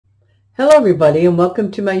Hello everybody and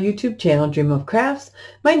welcome to my YouTube channel, Dream of Crafts.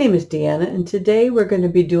 My name is Deanna and today we're going to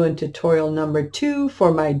be doing tutorial number 2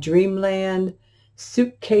 for my Dreamland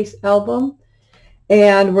Suitcase album.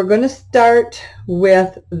 And we're going to start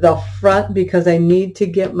with the front because I need to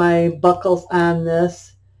get my buckles on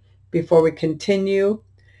this before we continue.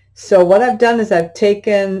 So what I've done is I've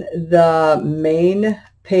taken the main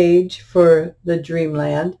page for the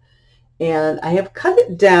Dreamland and I have cut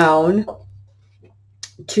it down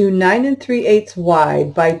to 9 3/8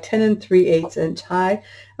 wide by 10 3/8 inch high.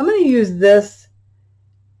 I'm going to use this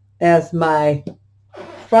as my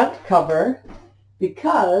front cover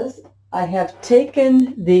because I have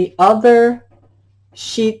taken the other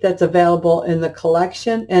sheet that's available in the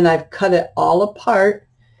collection and I've cut it all apart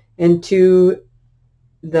into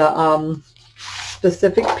the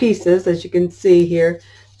specific pieces. As you can see here,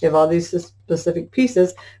 you have all these specific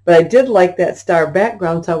pieces, but I did like that star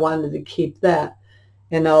background, so I wanted to keep that.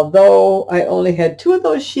 And although I only had 2 of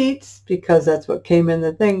those sheets, because that's what came in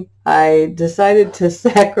the thing, I decided to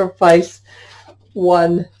sacrifice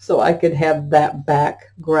one so I could have that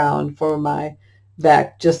background for my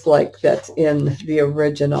back, just like that's in the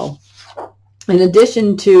original. In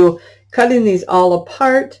addition to cutting these all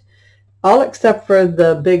apart, all except for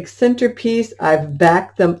the big centerpiece, I've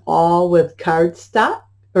backed them all with cardstock,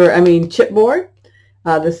 or I mean chipboard.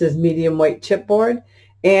 This is medium weight chipboard.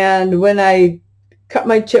 And when I cut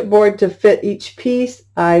my chipboard to fit each piece,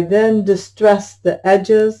 I then distressed the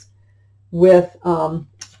edges with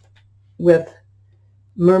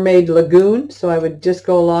Mermaid Lagoon. So I would just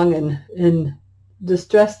go along and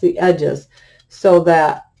distress the edges so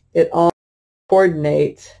that it all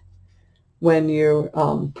coordinates when you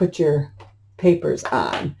put your papers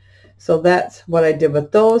on. So that's what I did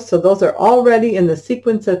with those. So those are already in the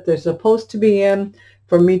sequence that they're supposed to be in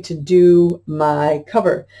for me to do my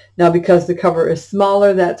cover. Now because the cover is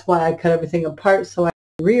smaller, that's why I cut everything apart, so I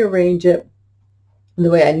can rearrange it the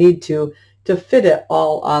way I need to fit it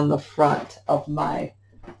all on the front of my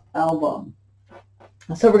album.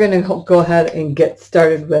 So we're going to go ahead and get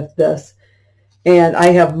started with this. And I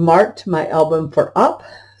have marked my album for up,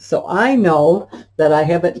 so I know that I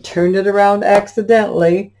haven't turned it around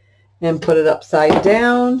accidentally and put it upside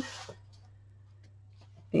down.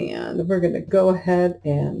 And we're going to go ahead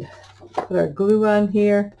and put our glue on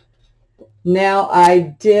here. Now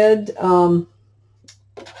I did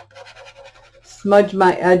smudge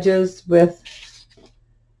my edges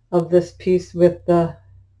of this piece with the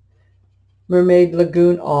Mermaid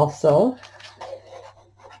Lagoon also.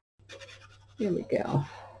 Here we go.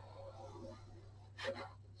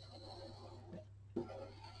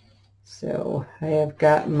 So I have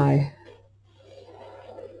got my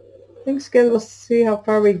things together. We'll see how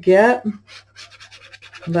far we get,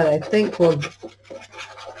 but I think we'll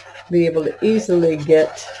be able to easily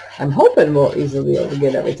get, I'm hoping we'll easily be able to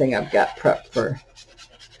get everything I've got prepped for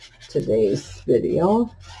today's video.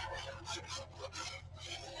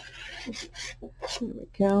 There we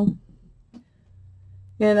go.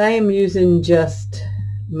 And I am using just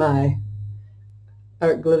my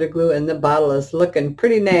art glitter glue, and the bottle is looking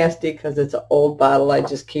pretty nasty because it's an old bottle. I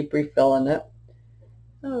just keep refilling it.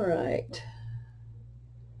 All right.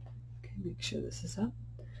 Okay, make sure this is up.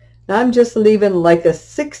 Now I'm just leaving like a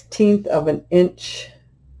 1/16 of an inch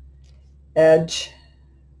edge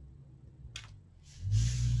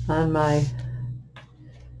on my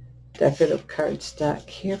decorative cardstock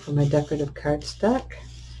here for my decorative cardstock.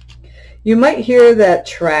 You might hear that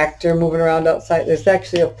tractor moving around outside. There's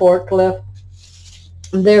actually a forklift.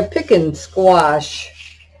 They're picking squash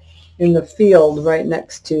in the field right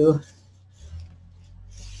next to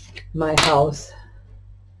my house,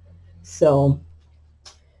 so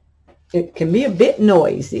it can be a bit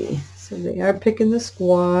noisy. So they are picking the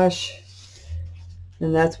squash,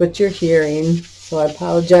 and that's what you're hearing. So I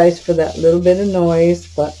apologize for that little bit of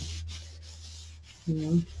noise, but you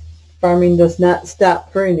know, farming does not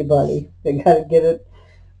stop for anybody. They got to get it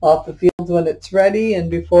off the fields when it's ready and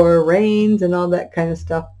before it rains and all that kind of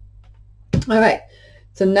stuff. All right,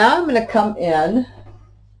 so now I'm going to come in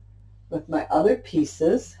with my other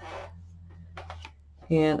pieces,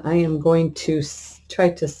 and I am going to try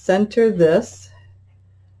to center this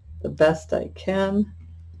the best I can.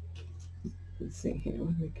 Let's see here,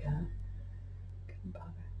 what do we got? About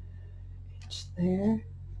an inch there,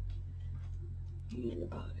 and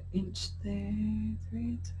about an inch there,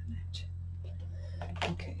 3/8 of an inch.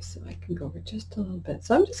 Okay, so I can go over just a little bit.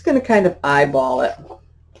 So I'm just going to kind of eyeball it.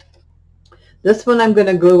 This one I'm going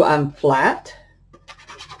to glue on flat,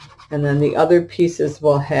 and then the other pieces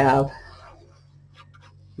will have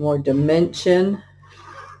more dimension.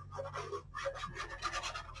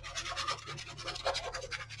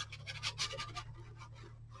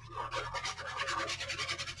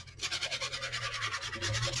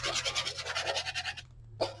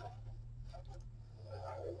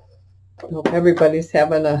 Hope everybody's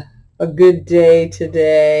having a good day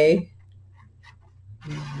today.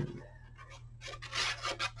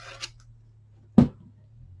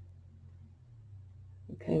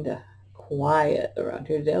 Kind of quiet around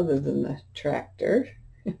here today, other than the tractor,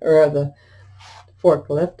 or the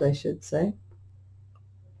forklift, I should say.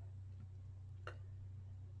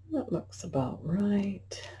 That looks about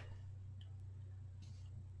right.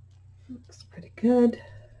 Looks pretty good.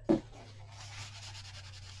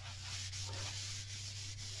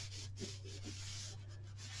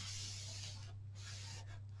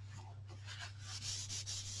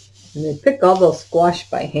 And they pick all those squash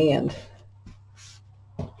by hand.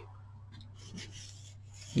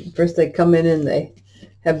 First they come in and they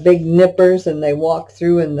have big nippers and they walk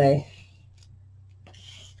through and they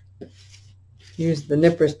use the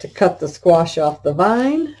nippers to cut the squash off the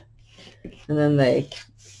vine. And then they,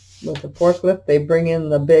 with the forklift, they bring in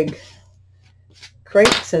the big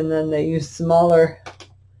crates, and then they use smaller,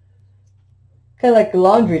 kind of like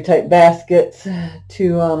laundry type baskets,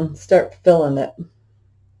 to start filling it.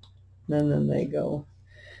 And then they go.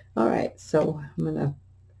 All right, so I'm going to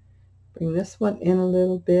bring this one in a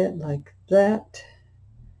little bit like that.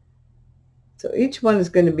 So each one is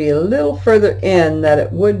going to be a little further in than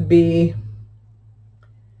it would be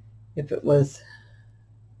if it was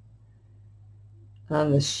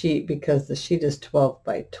on the sheet, because the sheet is 12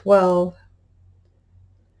 by 12.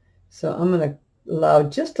 So I'm going to allow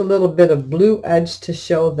just a little bit of blue edge to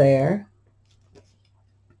show there.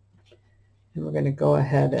 And we're going to go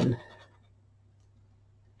ahead and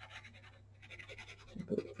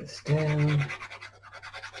move this down.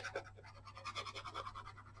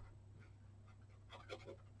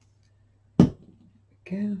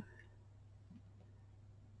 Go.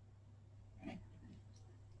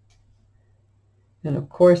 And of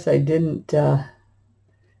course I didn't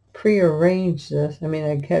pre-arrange this. I mean,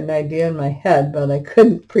 I had an idea in my head, but I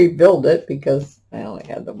couldn't pre-build it because I only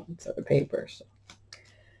had the one set of paper. So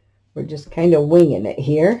we're just kind of winging it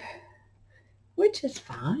here, which is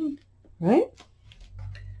fine, right?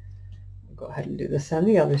 I'll go ahead and do this on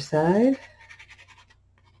the other side.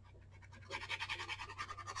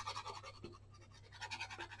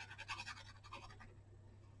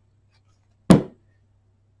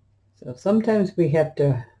 So sometimes we have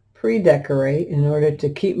to pre-decorate in order to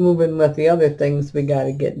keep moving with the other things we got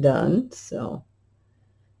to get done. So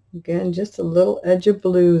again, just a little edge of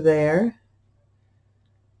blue there.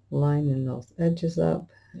 Lining those edges up.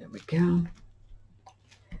 There we go.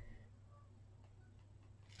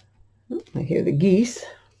 Oh, I hear the geese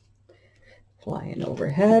flying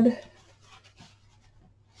overhead.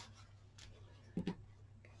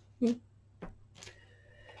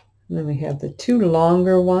 And then we have the two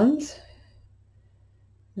longer ones.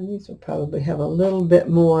 And these will probably have a little bit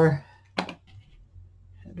more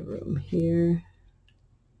headroom here.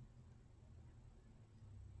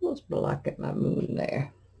 Almost blocking my moon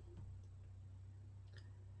there.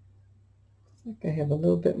 I think I have a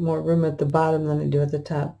little bit more room at the bottom than I do at the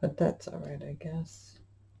top, but that's all right, I guess.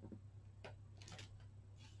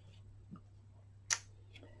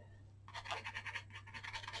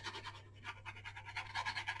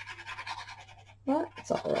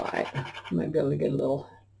 That's all right. I might be able to get a little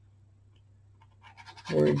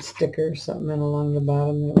word sticker or something in along the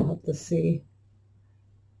bottom that we'll have to see.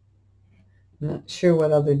 I'm not sure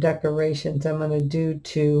what other decorations I'm going to do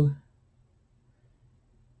to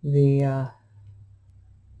the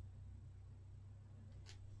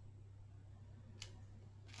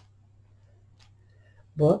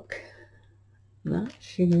book. Not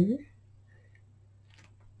sure.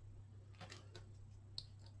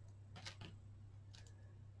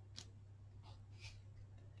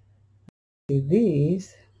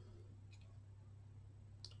 These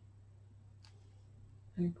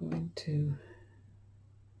are going to,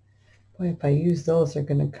 boy, if I use those, they're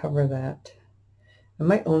going to cover that. I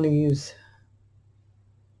might only use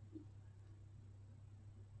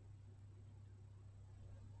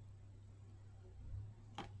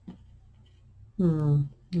let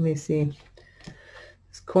me see.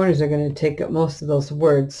 These corners are going to take up most of those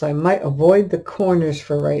words, so I might avoid the corners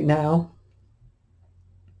for right now.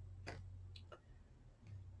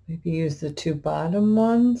 Maybe use the two bottom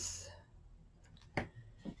ones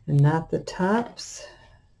and not the tops.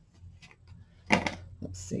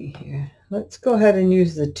 Let's see here. Let's go ahead and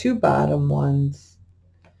use the two bottom ones.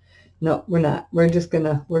 No, we're not. We're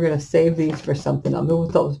gonna save these for something else.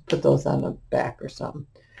 We'll put those on the back or something.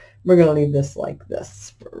 We're gonna leave this like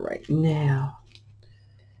this for right now.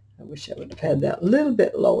 I wish I would have had that a little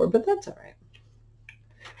bit lower, but that's all right.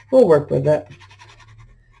 We'll work with it.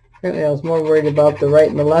 Apparently I was more worried about the right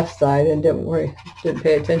and the left side and didn't Didn't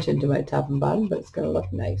pay attention to my top and bottom, but it's going to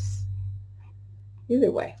look nice.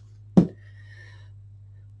 Either way.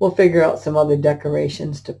 We'll figure out some other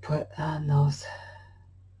decorations to put on those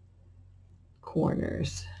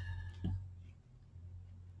corners.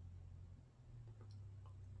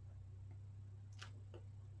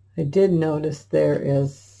 I did notice there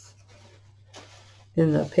is,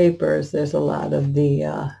 in the papers, there's a lot of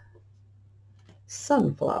the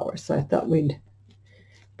sunflowers. So I thought we'd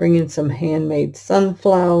bring in some handmade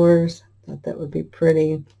sunflowers. Thought that would be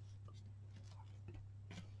pretty.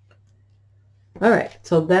 All right,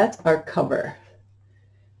 so that's our cover.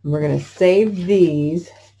 And we're going to save these,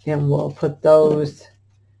 and we'll put those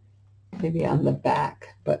maybe on the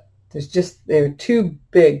back. But they're too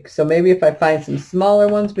big. So maybe if I find some smaller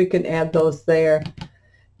ones, we can add those there.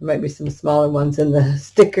 There might be some smaller ones in the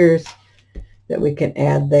stickers that we can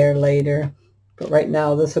add there later. But right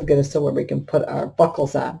now, this will get us to where we can put our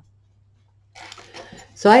buckles on.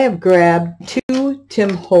 So I have grabbed 2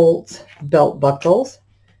 Tim Holtz belt buckles.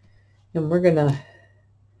 And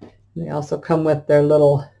they also come with their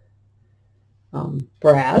little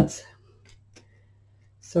brads.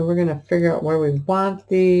 So we're going to figure out where we want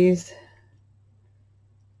these.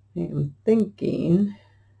 I'm thinking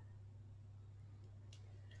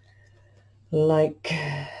like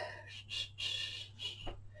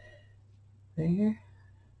there,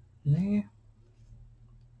 there.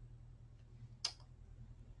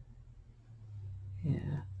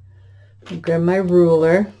 Yeah. I'll grab my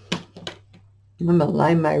ruler. I'm going to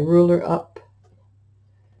line my ruler up.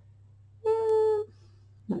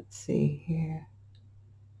 Let's see here.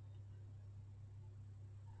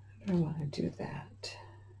 I don't want to do that.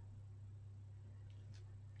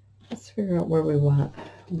 Let's figure out where we want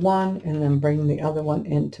one and then bring the other one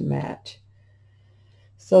in to match.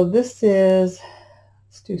 So this is,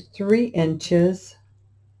 let's do 3 inches.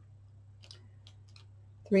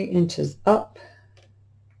 3 inches up,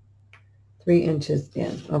 3 inches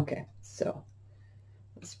in. Okay, so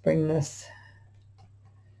let's bring this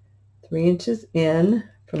 3 inches in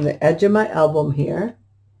from the edge of my album here.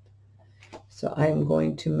 So I'm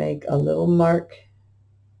going to make a little mark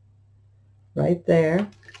right there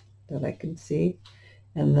that I can see,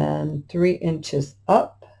 and then 3 inches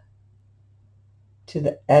up to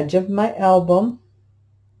the edge of my album.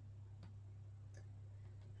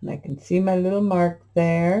 And I can see my little mark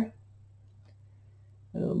there.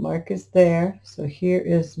 My little mark is there. So here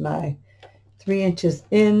is my 3 inches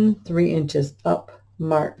in, 3 inches up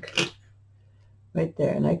mark right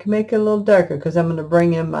there. And I can make it a little darker because I'm going to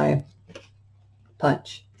bring in my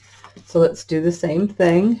punch. So let's do the same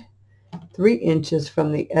thing. 3 inches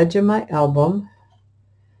from the edge of my album.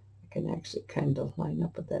 I can actually kind of line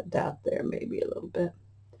up with that dot there maybe a little bit.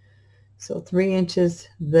 So 3 inches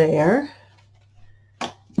there.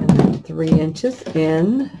 And then 3 inches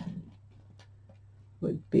in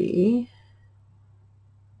would be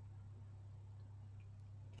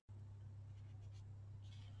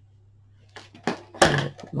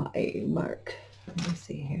my mark. Let me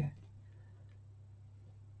see here.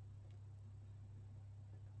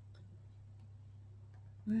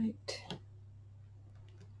 Right.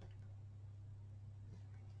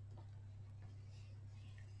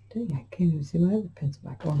 Dang, I can't even see my other pencil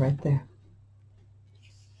mark. Oh, right there.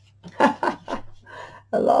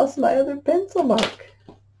 I lost my other pencil mark.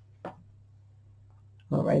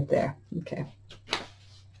 Oh, right there. Okay.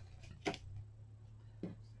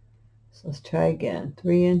 So let's try again.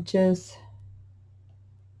 3 inches.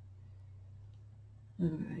 All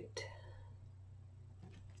right.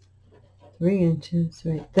 3 inches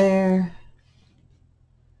right there.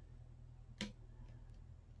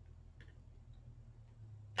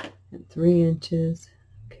 And 3 inches.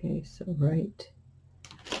 Okay, so right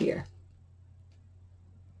here.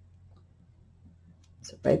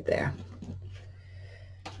 So right there.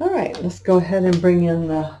 All right, let's go ahead and bring in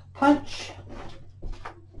the punch.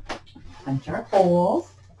 Punch our holes.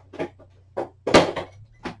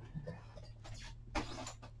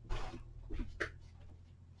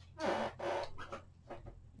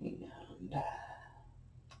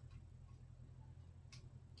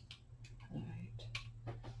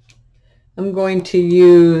 I'm going to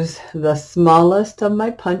use the smallest of my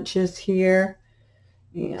punches here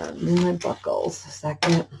and my buckles a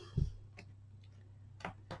second.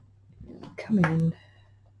 And come in.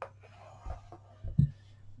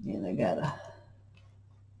 And I gotta,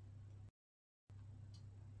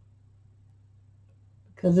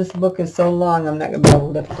 because this book is so long, I'm not gonna be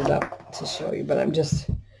able to lift it up to show you, but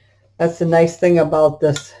that's the nice thing about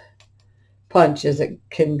this punch is it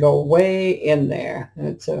can go way in there.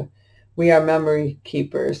 And we are memory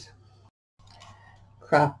keepers.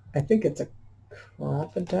 I think it's a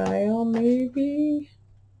crocodile, maybe.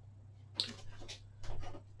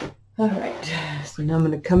 All right, so now I'm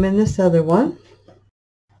going to come in this other one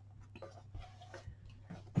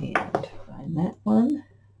and find that one.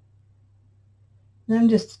 And I'm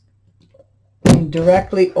just going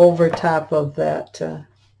directly over top of that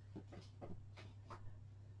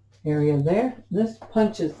area there. This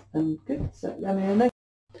punches them good. So, I mean,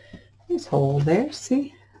 there's a hole there,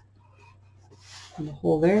 see? And a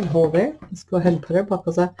hole there and a hole there. Let's go ahead and put our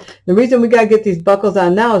buckles on. The reason we got to get these buckles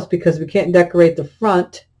on now is because we can't decorate the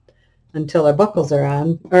front until our buckles are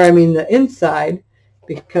on, or I mean the inside,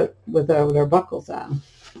 because with our buckles on.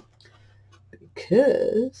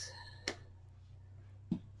 Because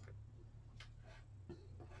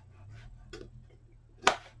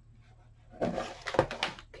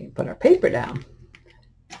okay, put our paper down.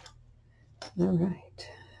 All right.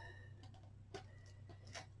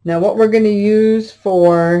 Now what we're going to use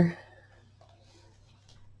for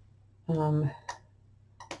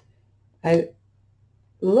I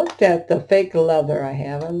looked at the fake leather I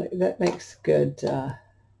have, and that makes good, and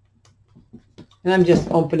I'm just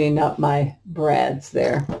opening up my brads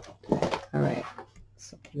there. All right,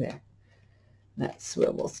 so there, that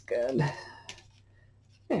swivels good.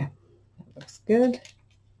 Yeah, that looks good.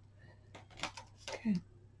 Okay.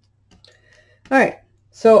 All right,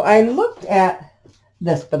 so I looked at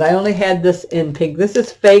this, but I only had this in pink. This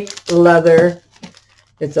is fake leather.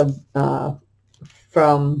 It's a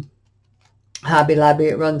from Hobby Lobby.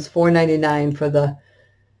 It runs $4.99 for the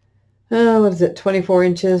what is it, 24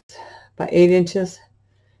 inches by 8 inches.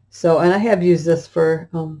 So, and I have used this for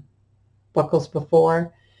buckles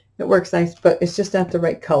before. It works nice, but it's just not the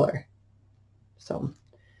right color. So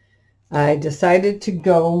I decided to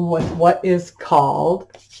go with what is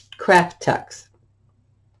called Craft Tex.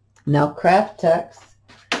 Now Craft Tex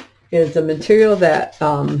is a material that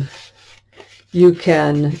you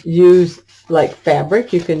can use like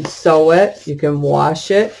fabric. You can sew it, you can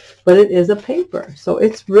wash it, but it is a paper. So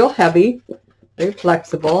it's real heavy, very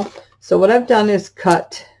flexible. So what I've done is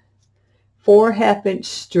cut 4 half-inch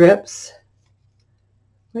strips.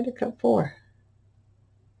 Where did I cut 4?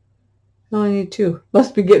 I only need 2.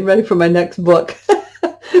 Must be getting ready for my next book.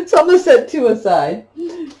 So I'm going to set 2 aside.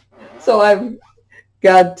 So I've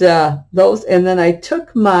got those, and then I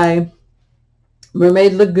took my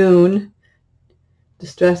Mermaid Lagoon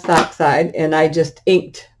Distressed Oxide, and I just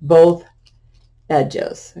inked both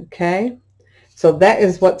edges. Okay, so that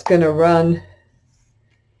is what's going to run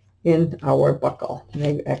in our buckle. And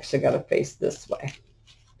they actually got to face this way.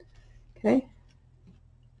 Okay,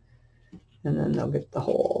 and then they'll get the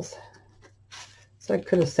holes. So I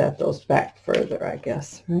could have set those back further, I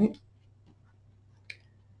guess, right?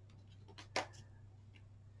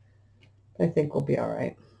 I think we'll be all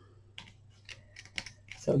right.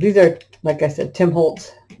 So these are, like I said, Tim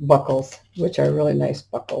Holtz buckles, which are really nice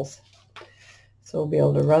buckles. So we'll be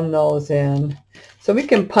able to run those in. So we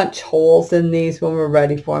can punch holes in these when we're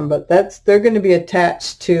ready for them, but they're going to be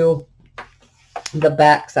attached to the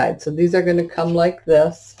back side. So these are going to come like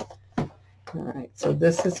this. All right, so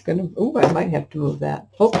this is going to, oh, I might have to move that.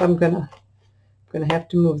 Oh, I'm going to have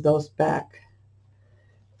to move those back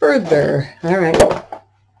further. All right.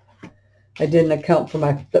 I didn't account for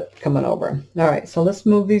my flip coming over. All right, so let's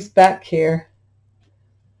move these back here.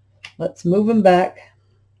 Let's move them back.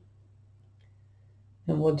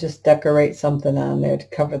 And we'll just decorate something on there to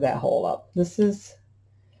cover that hole up. This is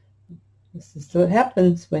what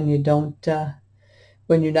happens when you don't,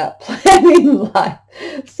 when you're not planning live.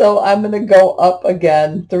 So I'm going to go up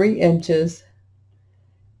again 3 inches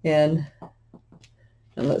in,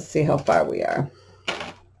 and let's see how far we are.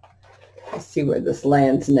 Let's see where this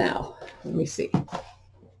lands now. Let me see.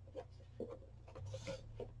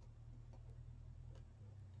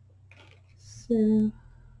 So,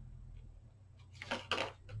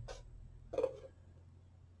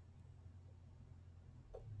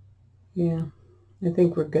 yeah, I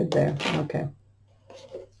think we're good there. Okay.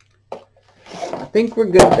 I think we're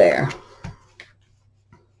good there.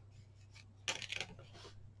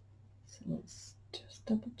 So let's just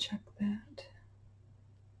double check that.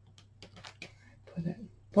 Put it.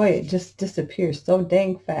 Boy, it just disappears so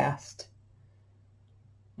dang fast.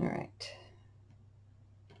 All right.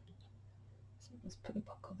 So let's put a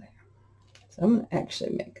buckle there. So I'm going to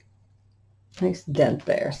actually make a nice dent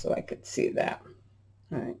there so I could see that.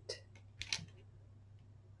 All right.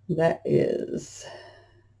 That is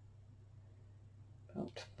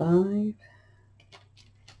about 5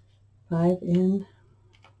 in.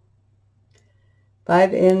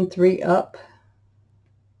 5 in, 3 up.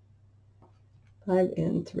 5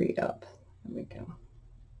 in, 3 up. There we go.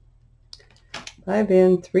 5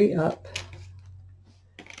 in, 3 up.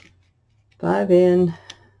 5 in.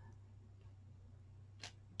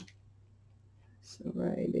 So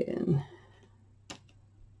right in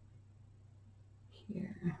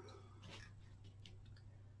here.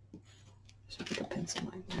 Just put a pencil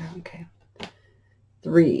line there. Okay.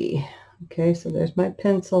 3. Okay, so there's my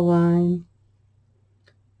pencil line.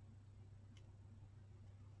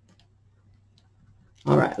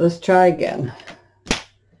 All right, let's try again.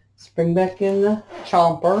 Let's bring back in the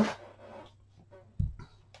chomper.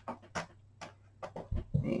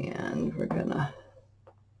 And we're gonna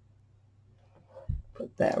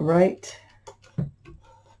put that right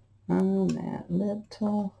on that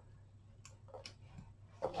little.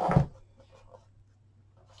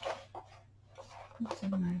 What's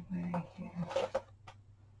in my way here? I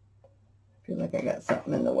feel like I got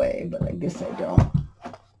something in the way, but I guess I don't.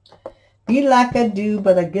 Be like I do,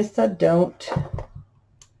 but I guess I don't.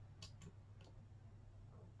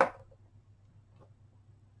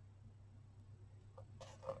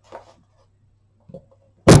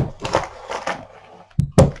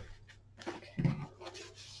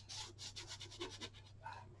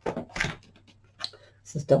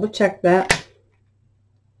 Let's double check that.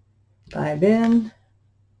 5 in,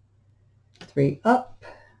 3 up.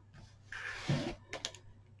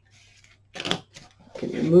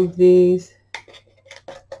 Can remove these.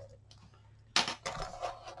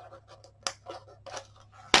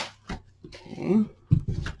 Okay.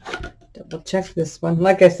 Double check this one.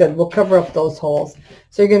 Like I said, we'll cover up those holes.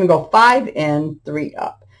 So you're going to go 5 in, 3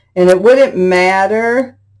 up. And it wouldn't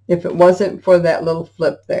matter if it wasn't for that little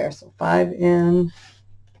flip there. So 5 in,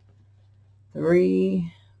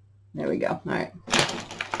 3. There we go. All right.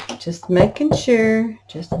 Just making sure.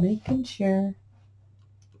 Just making sure.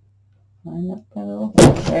 Line up that little.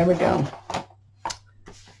 There we go.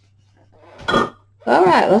 All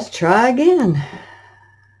right. Let's try again.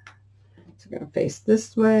 So we're going to face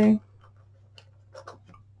this way.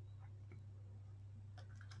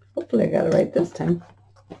 Hopefully I got it right this time.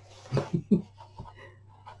 All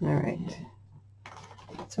right.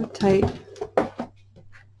 So tight.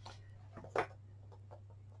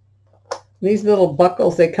 These little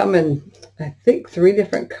buckles, they come in, I think, 3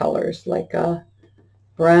 different colors, like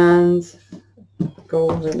bronze,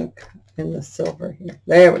 gold, and the silver here.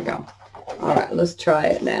 There we go. All right, let's try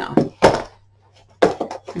it now.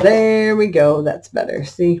 There we go. That's better.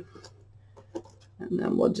 See? And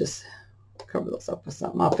then we'll just cover those up with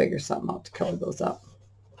something. I'll figure something out to cover those up.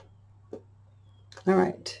 All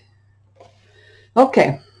right.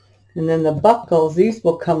 Okay. And then the buckles, these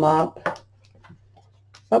will come up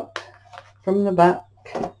from the back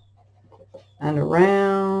and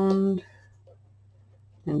around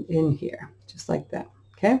and in here, just like that.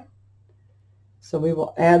 Okay, so we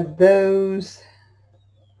will add those.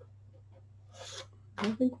 I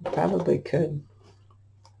think we probably could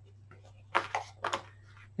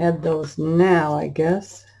add those now, I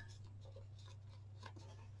guess.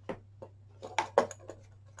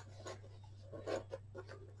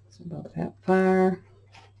 It's about that far.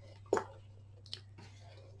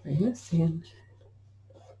 Bring this in.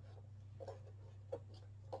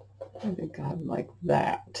 I think I'm like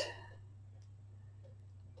that.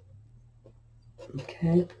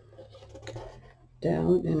 Okay.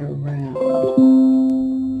 Down and around.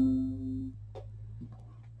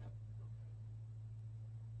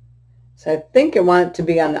 So I think I want it to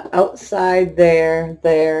be on the outside there,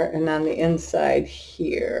 and on the inside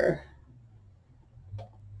here.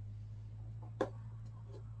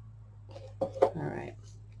 All right.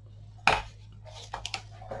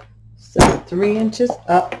 So 3 inches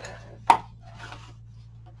up.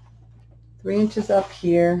 3 inches up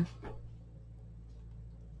here.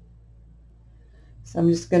 So I'm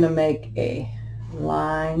just going to make a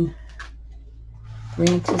line 3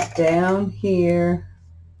 inches down here.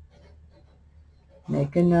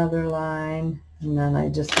 Make another line, and then I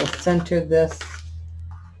just will center this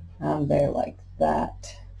on there like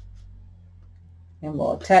that. And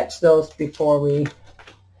we'll attach those before we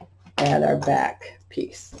add our back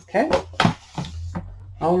piece. Okay?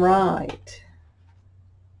 All right.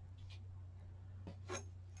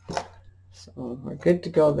 So we're good to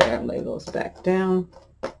go there. Lay those back down.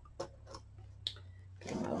 Get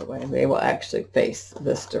them out of the way. They will actually face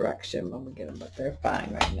this direction when we get them, but they're fine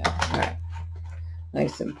right now. All right.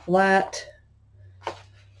 Nice and flat.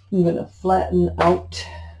 I'm going to flatten out.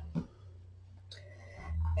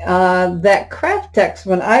 That Craftex,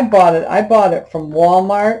 when I bought it from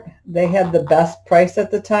Walmart. They had the best price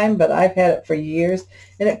at the time, but I've had it for years.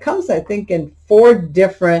 And it comes, I think, in 4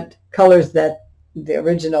 different colors that the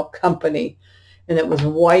original company. And it was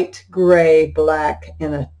white, gray, black,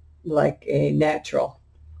 and like a natural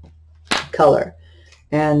color.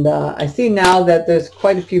 And I see now that there's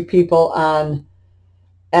quite a few people on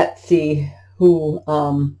Etsy who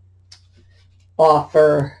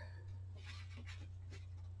offer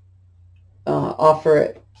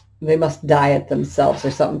it. They must dye it themselves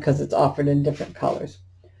or something because it's offered in different colors.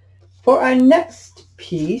 For our next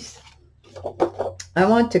piece, I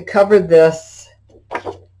want to cover this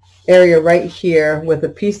area right here with a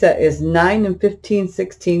piece that is 9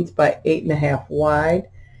 15/16 by 8.5 wide.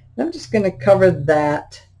 And I'm just going to cover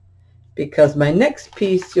that because my next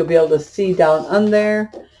piece you'll be able to see down on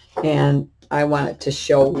there, and I want it to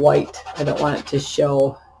show white. I don't want it to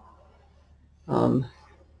show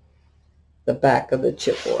the back of the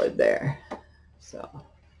chipboard there. So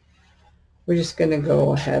we're just going to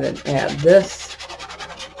go ahead and add this.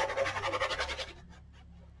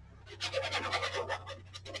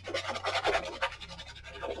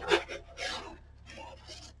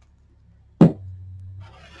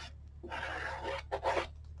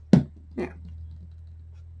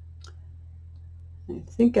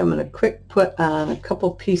 I think I'm going to quick put on a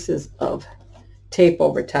couple pieces of tape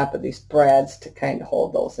over top of these brads to kind of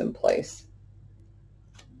hold those in place.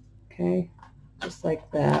 Okay, just like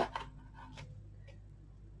that.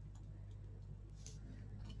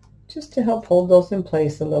 Just to help hold those in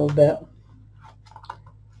place a little bit.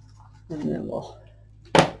 And then we'll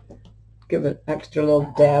give it an extra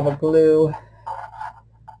little dab of glue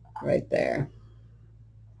right there.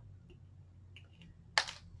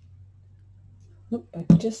 Oop,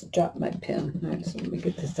 I just dropped my pen. All right, so let me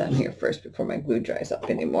get this on here first before my glue dries up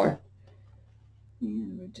anymore.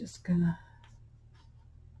 And we're just gonna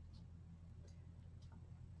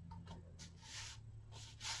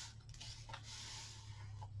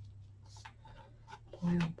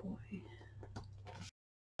boy, oh boy.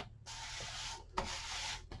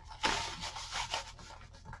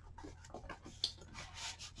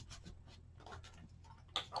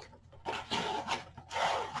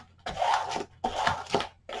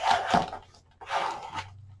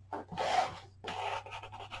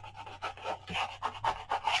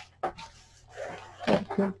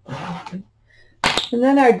 And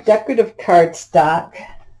then our decorative cardstock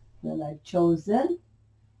that I've chosen.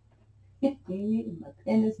 My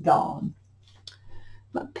pen is gone.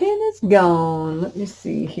 My pen is gone. Let me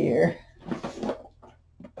see here.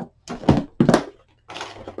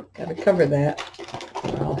 Got to cover that.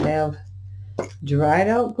 I'll have dried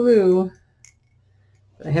out glue.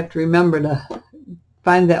 But I have to remember to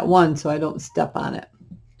find that one so I don't step on it.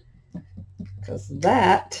 Because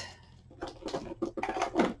that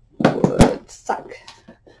would suck.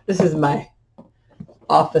 This is my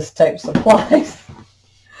office type supplies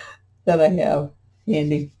that I have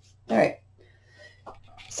handy. All right.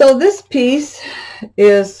 So this piece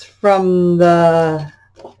is from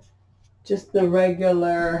just the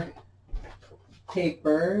regular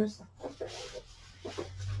papers.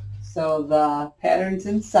 So the Patterns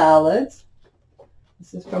and Solids.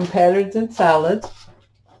 This is from Patterns and Solids.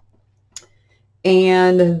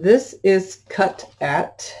 And this is cut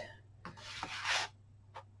at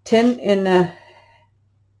 10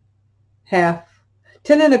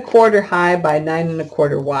 1/4 high by 9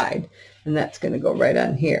 1/4 wide. And that's going to go right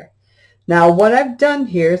on here. Now what I've done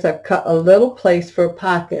here is I've cut a little place for a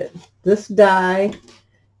pocket. This die,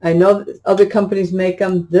 I know that other companies make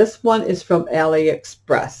them. This one is from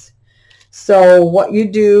AliExpress. So what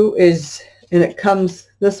you do is, and it comes,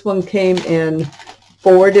 this one came in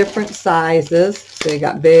 4 different sizes. So you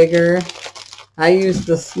got bigger. I used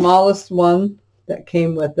the smallest one that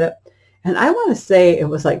came with it. And I want to say it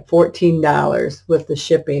was like $14 with the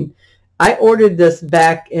shipping. I ordered this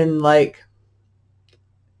back in like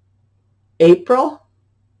April,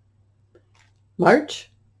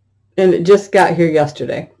 March, and it just got here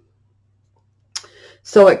yesterday.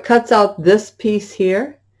 So it cuts out this piece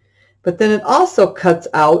here, but then it also cuts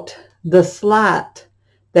out the slot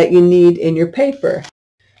that you need in your paper.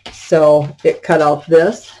 So it cut out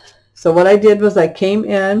this. So what I did was I came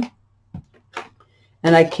in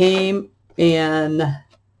and I came in,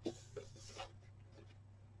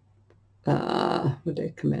 what did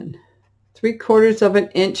I come in? 3/4 of an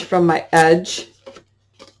inch from my edge.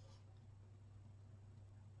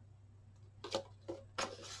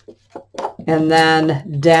 And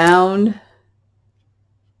then down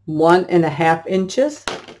 1 1/2 inches.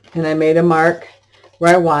 And I made a mark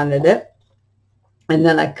where I wanted it. And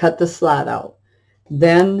then I cut the slot out.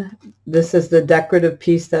 Then this is the decorative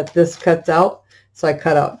piece that this cuts out. So I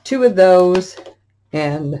cut out 2 of those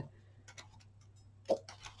and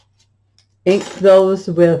inked those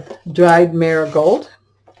with dried marigold,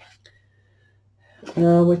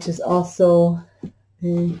 which is also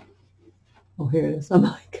a, oh, here it is. I'm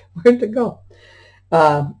like, where'd it go?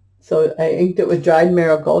 So I inked it with dried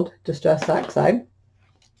marigold, distress oxide.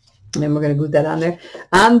 And then we're going to glue that on there.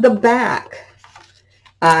 On the back,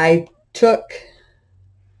 I took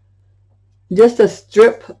just a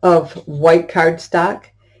strip of white cardstock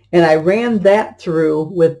and I ran that through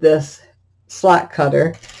with this slot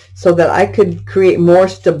cutter so that I could create more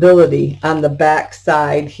stability on the back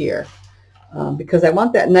side here. Because I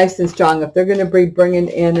want that nice and strong. If they're going to be bringing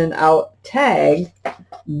in and out tag,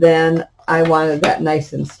 then I wanted that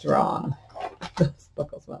nice and strong.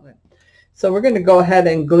 So we're going to go ahead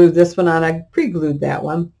and glue this one on. I pre-glued that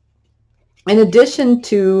one. In addition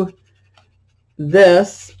to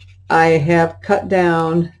this, I have cut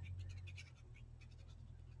down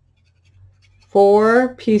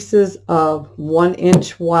 4 pieces of 1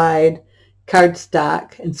 inch wide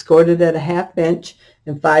cardstock and scored it at a 1/2 inch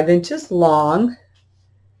and 5 inches long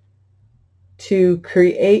to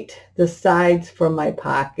create the sides for my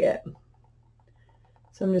pocket.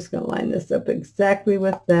 So I'm just going to line this up exactly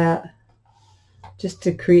with that, just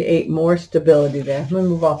to create more stability there. I'm going to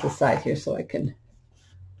move off the side here so I can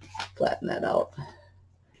flatten that out.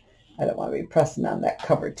 I don't want to be pressing on that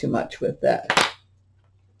cover too much with that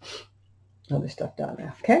other stuff down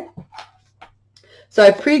there. Okay. So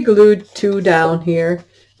I pre-glued 2 down here.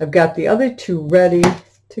 I've got the other 2 ready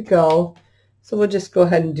to go. So we'll just go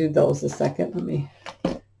ahead and do those a second. Let me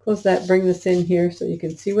close that, bring this in here so you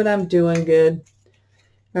can see what I'm doing good.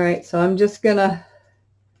 All right, so I'm just going to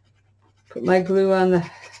put my glue on the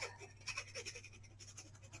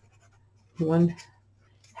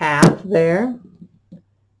 1/2 there.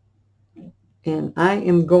 And I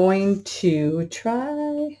am going to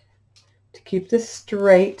try to keep this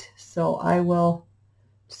straight. So I will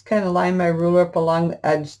just kind of line my ruler up along the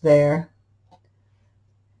edge there.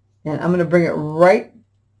 And I'm going to bring it right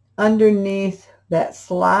underneath that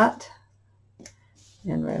slot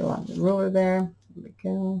and right along the ruler there. There we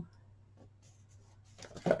go.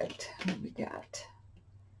 Perfect. What we got?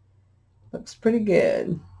 Looks pretty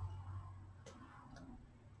good.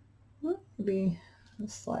 Maybe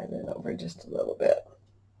let's slide it over just a little bit.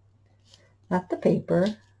 Not the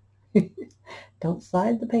paper. Don't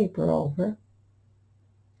slide the paper over.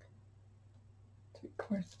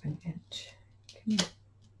 3/4 of an inch. Okay.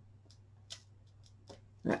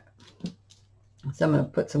 Right. So I'm going to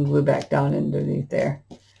put some glue back down underneath there.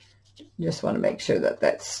 Just want to make sure that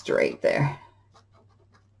that's straight there.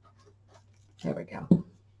 There we go.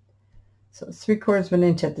 So it's 3/4 of an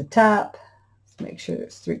inch at the top. Let's make sure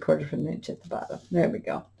it's 3/4 of an inch at the bottom. There we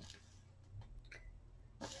go.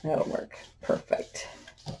 That'll work. Perfect.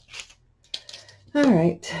 All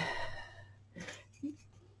right.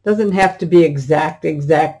 Doesn't have to be exact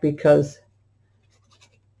because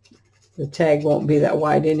the tag won't be that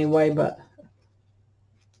wide anyway, but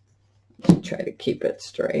try to keep it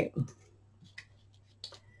straight.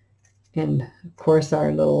 And of course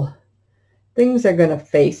our little things are going to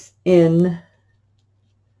face in.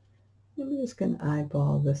 I'm just going to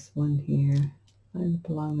eyeball this one here, line up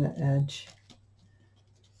along the edge.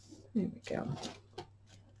 There we go.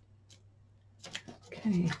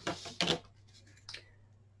 Okay.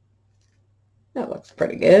 That looks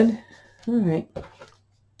pretty good. All right.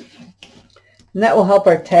 And that will help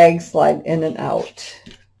our tag slide in and out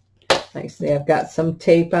nicely. I've got some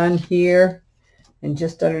tape on here and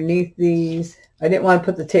just underneath these. I didn't want to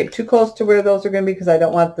put the tape too close to where those are going to be because I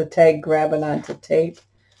don't want the tag grabbing onto tape.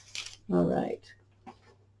 All right.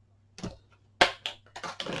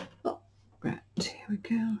 Oh, right. Here we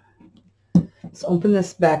go. Let's open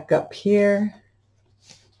this back up here.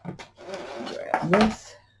 Grab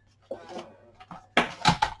this.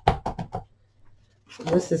 So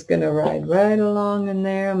this is going to ride right along in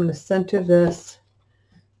there. I'm going to center this.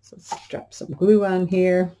 So let's drop some glue on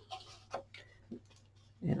here.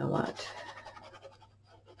 And I want...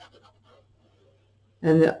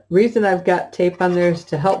 And the reason I've got tape on there is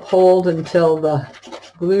to help hold until the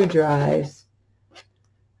glue dries.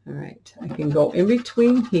 All right, I can go in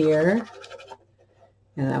between here,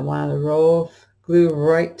 and I want a row of glue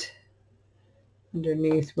right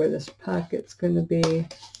underneath where this pocket's going to be.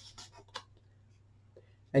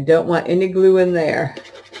 I don't want any glue in there.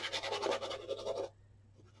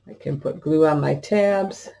 I can put glue on my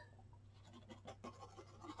tabs.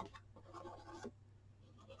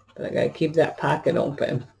 But I got to keep that pocket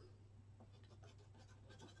open.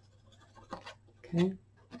 Okay.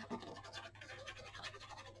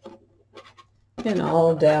 And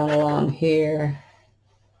all down along here.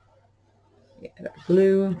 Get our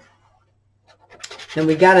glue. And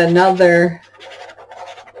we got another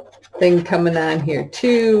thing coming on here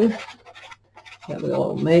too that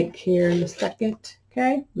we'll make here in a second.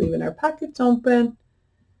 Okay, leaving our pockets open.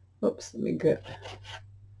 Oops, let me get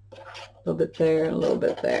a little bit there and a little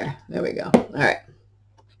bit there. There we go. All right.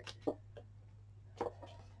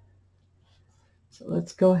 So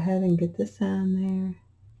let's go ahead and get this on there.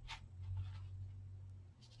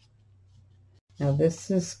 Now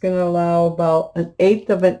this is going to allow about 1/8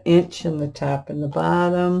 of an inch in the top and the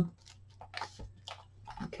bottom.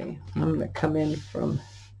 Okay, I'm going to come in from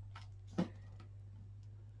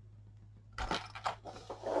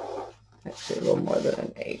actually a little more than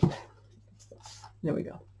 1/8. There we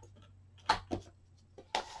go. All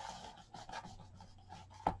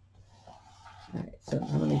right, so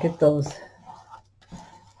I'm going to get those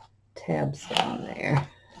tabs down there.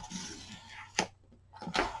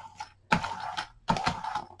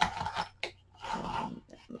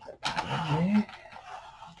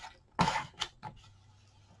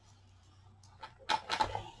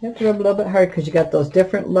 You have to rub a little bit hard because you got those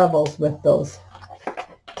different levels with those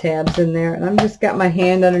tabs in there. And I'm just got my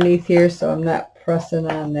hand underneath here so I'm not pressing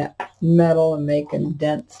on that metal and making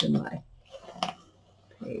dents in my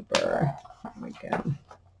paper. There we go.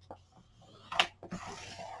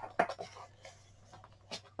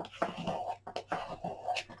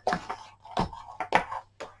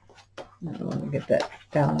 I want to get that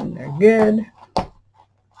down in there good.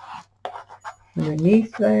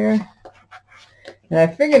 Underneath there. And I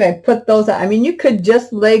figured I'd put those on. I mean, you could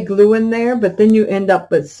just lay glue in there, but then you end up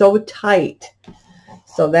with so tight.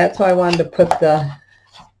 So that's why I wanted to put the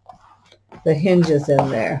hinges in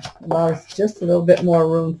there. Allows just a little bit more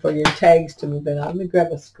room for your tags to move in. I'm going to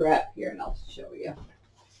grab a scrap here and I'll show you.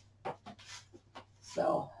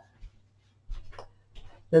 So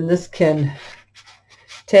then this tag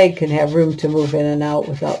can have room to move in and out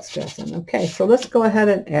without stressing. Okay, so let's go ahead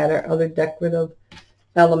and add our other decorative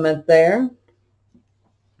element there.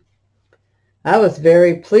 I was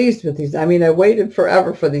very pleased with these. I mean, I waited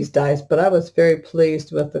forever for these dies, but I was very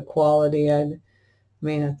pleased with the quality. I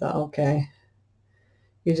mean, I thought, okay,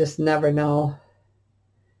 you just never know.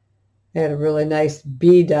 I had a really nice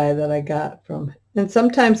bee die that I got from, and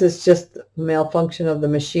sometimes it's just a malfunction of the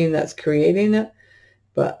machine that's creating it,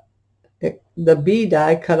 but the bee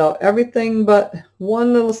die cut out everything but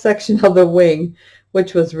one little section of the wing,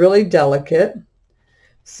 which was really delicate.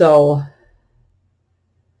 So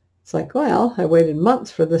it's like, well, I waited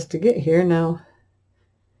months for this to get here now.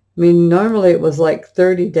 I mean, normally it was like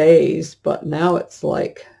 30 days, but now it's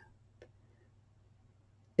like,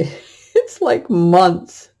 it's like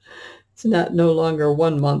months. It's not no longer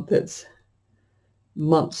 1 month. It's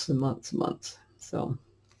months and months and months. So,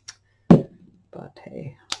 but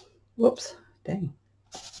hey, whoops, dang.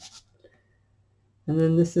 And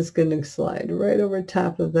then this is going to slide right over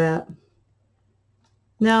top of that.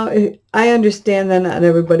 Now, I understand that not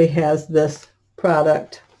everybody has this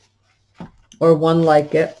product or one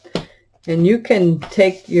like it. And you can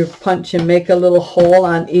take your punch and make a little hole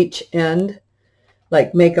on each end,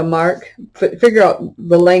 like make a mark, figure out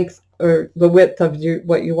the length or the width of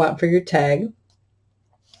what you want for your tag.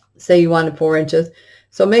 Say you wanted 4 inches.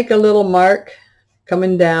 So make a little mark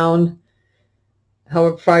coming down,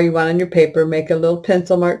 however far you want on your paper. Make a little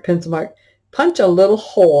pencil mark, punch a little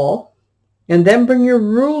hole. And then bring your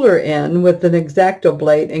ruler in with an X-Acto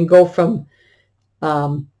blade and go from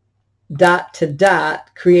dot to dot,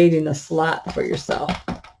 creating a slot for yourself.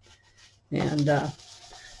 And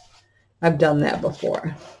I've done that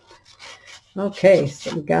before. Okay,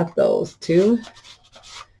 so we got those two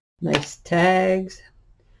nice tags.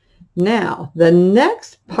 Now, the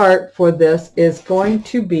next part for this is going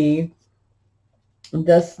to be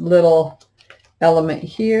this little element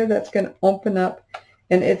here that's going to open up.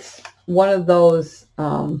 And it's one of those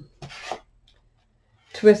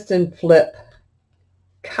twist and flip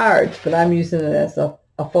cards, but I'm using it as a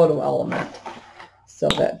photo element so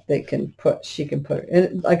that she can put it.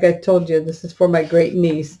 And like I told you, this is for my great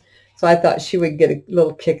niece, so I thought she would get a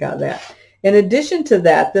little kick out of that. In addition to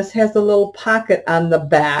that, this has a little pocket on the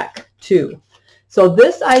back too. So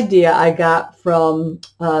this idea I got from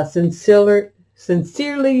Sincerely,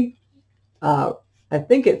 I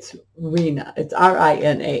think it's Rena. It's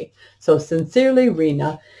R-I-N-A. So Sincerely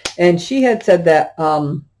Rena. And she had said that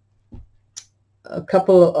a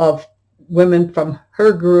couple of women from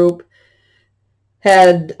her group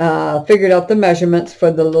had figured out the measurements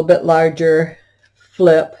for the little bit larger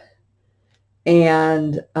flip.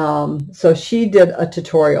 And so she did a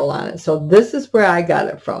tutorial on it. So this is where I got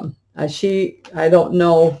it from. I don't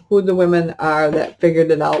know who the women are that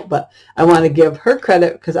figured it out, but I want to give her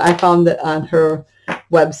credit because I found it on her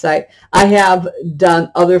website. I have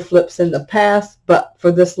done other flips in the past, but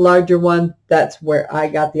for this larger one, that's where I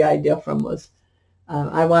got the idea from, was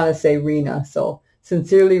I want to say Rena. So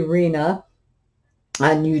Sincerely Rena.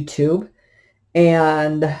 on YouTube,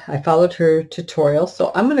 and I followed her tutorial.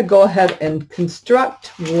 So I'm going to go ahead and construct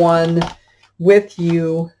one with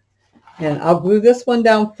you, and I'll glue this one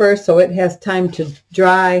down first so it has time to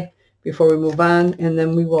dry before we move on, and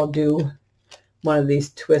then we will do one of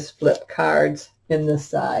these twist flip cards in this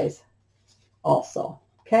size also.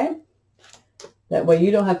 Okay, that way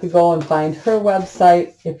you don't have to go and find her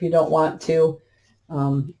website if you don't want to,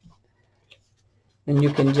 and you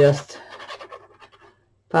can just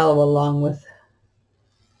follow along with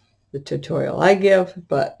the tutorial I give.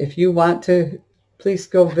 But if you want to, please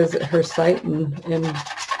go visit her site and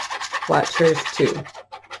watch hers too.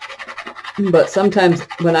 But sometimes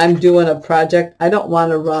when I'm doing a project, I don't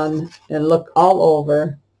want to run and look all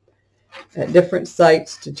over at different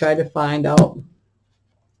sites to try to find out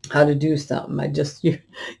how to do something. I just,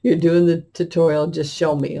 you're doing the tutorial, just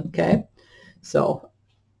show me, okay? So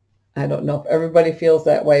I don't know if everybody feels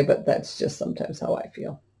that way, but that's just sometimes how I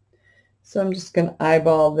feel. So I'm just going to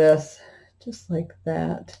eyeball this just like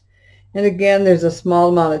that. And again, there's a small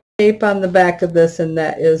amount of tape on the back of this, and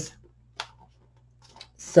that is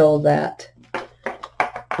so that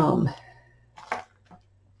I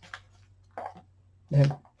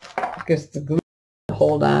guess the glue to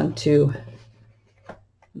hold on to.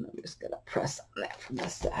 I'm just going to press on that from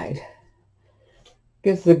this side.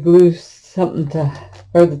 Gives the glue something to,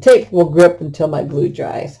 or the tape will grip until my glue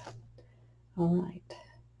dries. All right.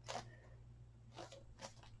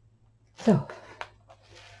 So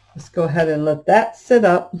let's go ahead and let that sit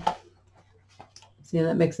up. See,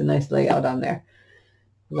 that makes a nice layout on there.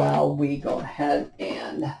 While we go ahead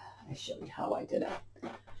and I show you how I did it.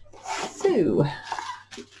 So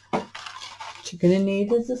what you're going to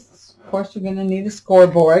need is this. Of course, you're going to need a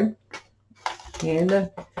scoreboard and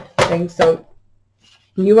a thing. So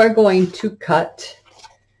you are going to cut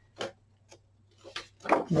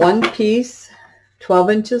one piece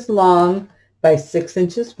 12 inches long by 6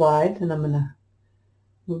 inches wide, and I'm going to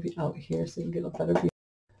move you out here so you can get a better view.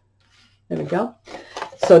 There we go.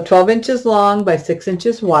 So 12 inches long by 6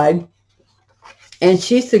 inches wide, and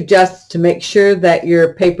she suggests to make sure that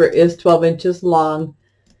your paper is 12 inches long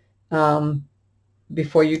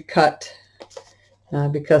before you cut,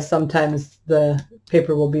 because sometimes the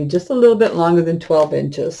paper will be just a little bit longer than 12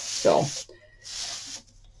 inches.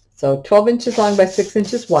 So 12 inches long by 6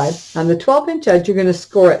 inches wide. On the 12-inch edge, you're going to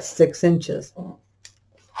score at 6 inches.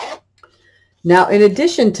 Now, in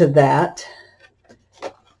addition to that,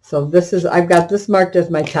 so this is, I've got this marked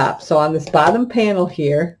as my top. So on this bottom panel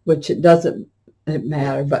here, which it doesn't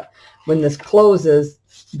matter, but when this closes,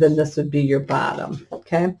 then this would be your bottom,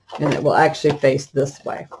 okay? And it will actually face this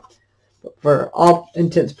way. But for all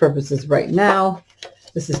intents and purposes right now,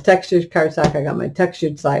 this is textured cardstock. I got my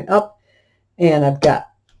textured side up, and I've got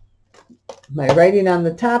my writing on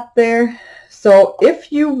the top there. So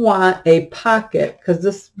if you want a pocket,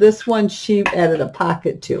 because this one she added a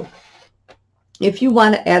pocket to. If you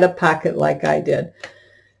want to add a pocket like I did,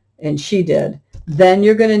 and she did, then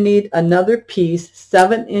you're going to need another piece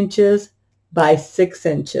 7 inches by 6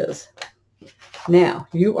 inches. Now,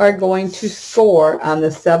 you are going to score on the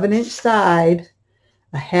 7-inch side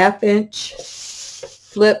a 1/2 inch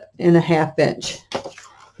flip and a 1/2 inch.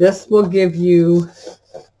 This will give you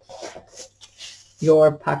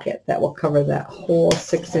your pocket that will cover that whole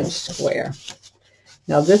 6-inch square.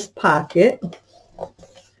 Now this pocket,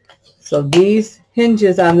 so these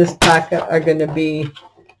hinges on this pocket are going to be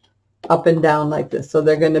up and down like this. So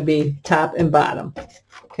they're going to be top and bottom.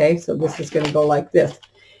 Okay, so this is going to go like this.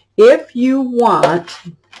 If you want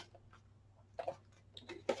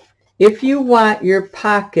your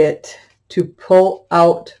pocket to pull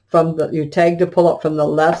out from your tag to pull out from the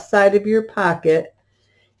left side of your pocket,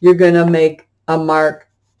 you're going to make a mark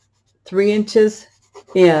 3 inches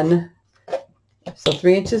in, so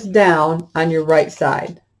 3 inches down on your right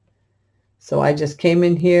side. So I just came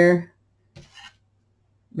in here,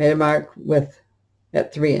 made a mark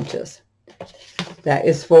at 3 inches. That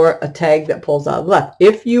is for a tag that pulls out of the left.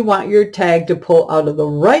 If you want your tag to pull out of the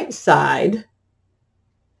right side,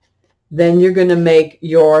 then you're going to make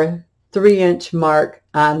your 3-inch mark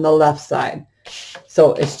on the left side.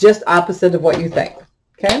 So it's just opposite of what you think.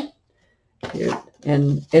 Okay?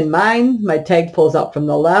 And in mine, my tag pulls out from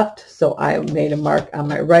the left, so I made a mark on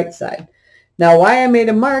my right side. Now, why I made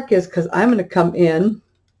a mark is because I'm going to come in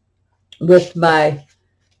with my,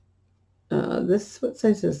 what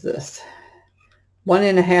size is this?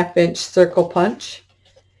 1.5 inch circle punch.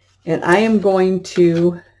 And I am going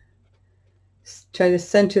to try to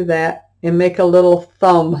center that and make a little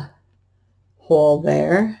thumb hole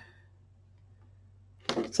there.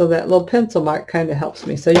 So that little pencil mark kind of helps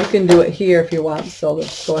me. So you can do it here if you want. So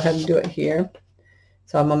let's go ahead and do it here.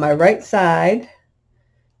 So I'm on my right side,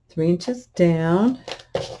 3 inches down,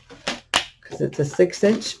 because it's a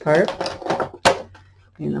 6-inch part.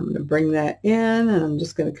 And I'm going to bring that in, and I'm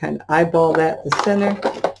just going to kind of eyeball that at the center.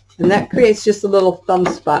 And that creates just a little thumb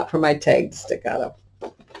spot for my tag to stick out of.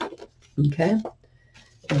 Okay.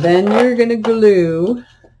 Then you're going to glue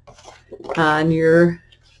on your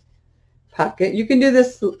pocket. You can do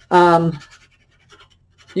this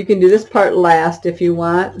part last if you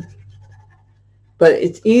want, but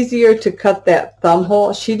it's easier to cut that thumb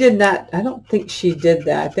hole. She did not, I don't think she did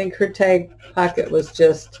that. I think her tag pocket was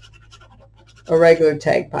just a regular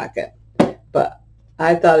tag pocket, but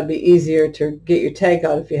I thought it'd be easier to get your tag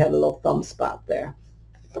out if you had a little thumb spot there.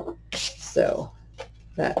 So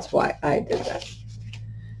that's why I did that.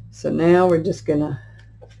 So now we're just gonna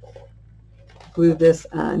glue this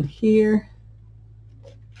on here,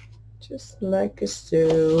 just like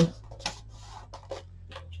so,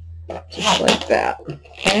 just like that.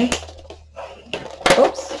 Okay.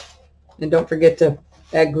 Oops. And don't forget to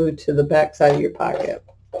add glue to the back side of your pocket.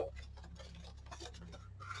 So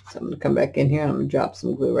I'm going to come back in here and I'm going to drop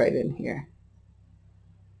some glue right in here.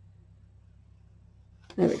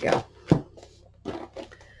 There we go.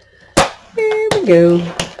 There we go.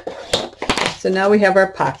 So now we have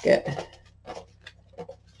our pocket.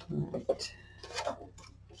 All right.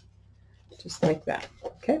 Just like that.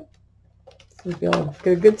 Okay. So you'll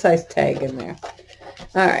get a good sized tag in there.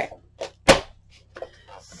 All right.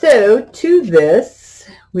 So to this,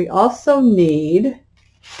 we also need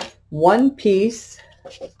one piece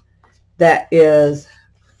that is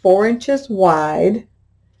 4 inches wide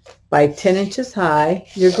by 10 inches high.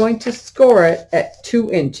 You're going to score it at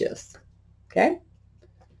 2 inches. Okay?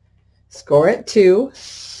 Score it 2.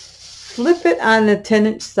 Flip it on the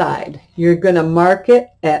 10-inch side. You're going to mark it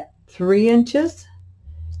at 3 inches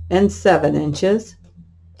and 7 inches.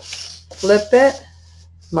 Flip it,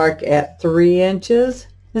 mark at 3 inches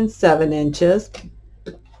and 7 inches.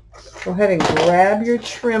 Go ahead and grab your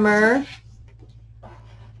trimmer.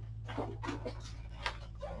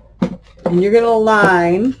 And you're going to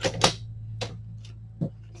line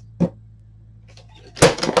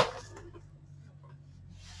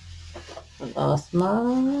I lost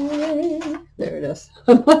my, there it is.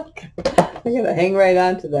 I'm going to hang right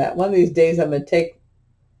onto that. One of these days I'm going to take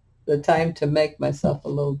the time to make myself a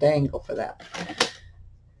little dangle for that.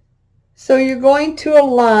 So you're going to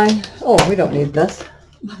align, oh, we don't need this.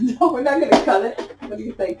 No, we're not going to cut it. What are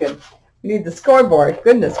you thinking? We need the scoreboard.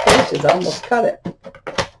 Goodness gracious, I almost cut it.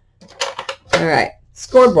 All right,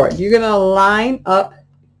 scoreboard. You're going to line up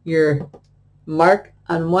your mark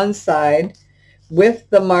on one side with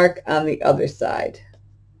the mark on the other side.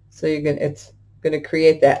 So it's going to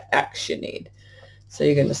create that X you need. So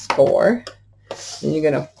you're going to score, and you're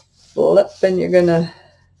going to flip, and you're going to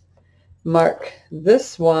mark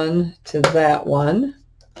this one to that one.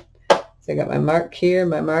 So I got my mark here,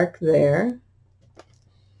 my mark there,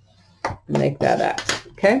 and make that X,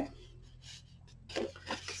 okay?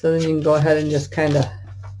 So then you can go ahead and just kind of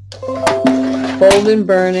fold and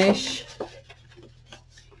burnish.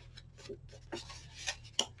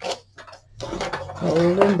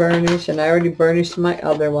 Fold and burnish, and I already burnished my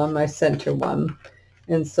other one, my center one.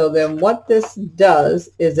 And so then what this does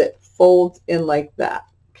is it folds in like that,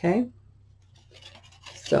 okay?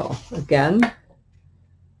 So again,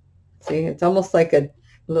 see, it's almost like a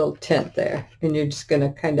little tent there, and you're just going to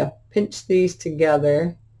kind of pinch these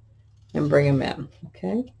together and bring them in,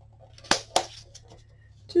 okay?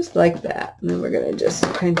 Just like that. And then we're going to just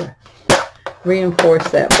kind of reinforce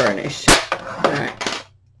that burnish. All right.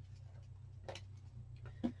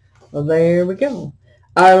 Well, there we go.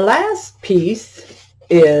 Our last piece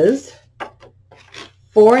is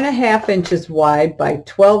 4.5 inches wide by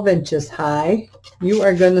 12 inches high. You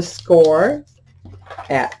are going to score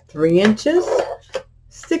at 3 inches,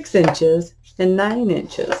 6 inches, and 9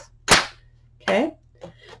 inches. Okay?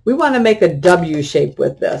 We want to make a W shape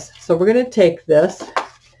with this. So we're going to take this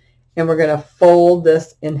and we're going to fold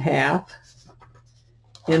this in half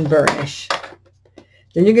and burnish.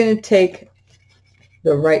 Then you're going to take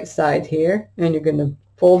the right side here and you're going to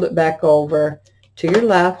fold it back over to your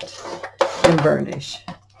left and burnish.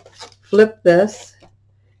 Flip this,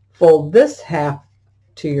 fold this half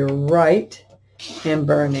to your right and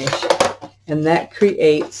burnish. And that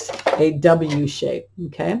creates a W shape,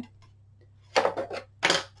 okay?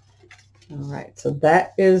 All right, so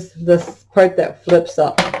that is the part that flips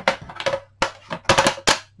up.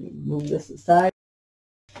 Move this aside.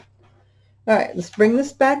 All right, let's bring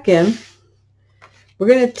this back in. We're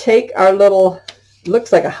going to take our little,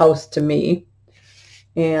 looks like a house to me,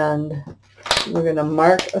 and we're going to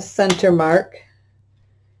mark a center mark,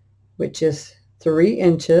 which is 3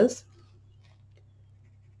 inches.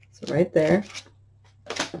 So right there.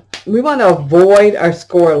 We want to avoid our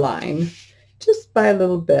score line just by a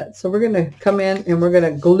little bit. So we're going to come in and we're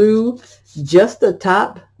going to glue just the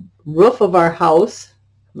top roof of our house,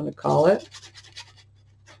 I'm going to call it,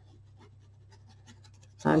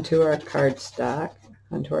 onto our cardstock,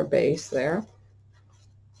 onto our base there.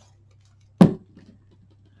 All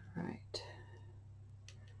right.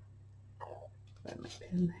 Grab my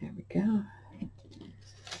pen. There we go.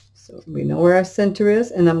 So we know where our center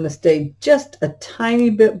is, and I'm going to stay just a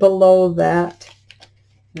tiny bit below that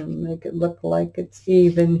and make it look like it's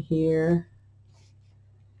even here.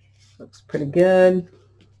 Looks pretty good.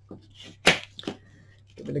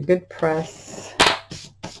 Give it a good press.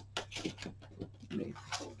 Let me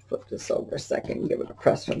flip this over a second and give it a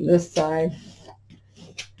press from this side.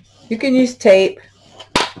 You can use tape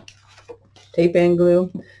and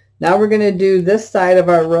glue. Now we're going to do this side of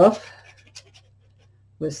our roof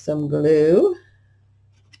with some glue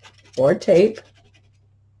or tape.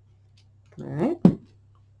 All right.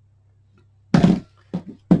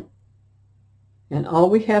 And all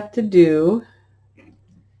we have to do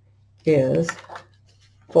is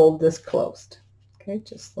fold this closed. Okay,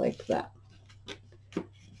 just like that.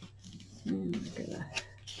 And we're gonna,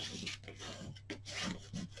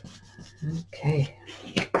 okay.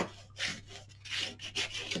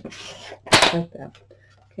 Like that.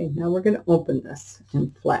 Okay, now we're going to open this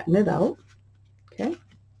and flatten it out. Okay.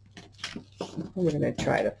 We're going to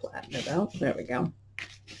try to flatten it out. There we go.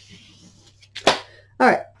 All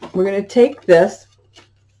right, we're going to take this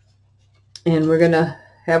and we're going to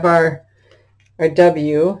have our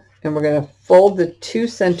W, and we're going to fold the 2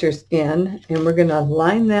 centers in, and we're going to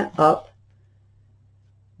line that up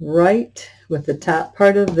right with the top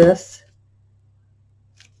part of this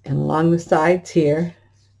and along the sides here.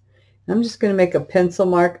 I'm just going to make a pencil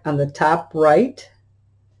mark on the top right.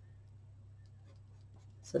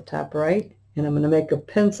 So top right, and I'm going to make a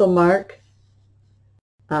pencil mark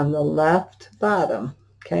on the left bottom.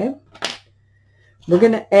 Okay. We're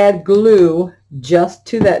going to add glue just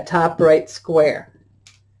to that top right square.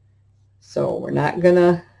 So we're not going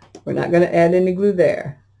to add any glue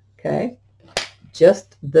there. Okay.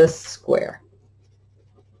 Just this square.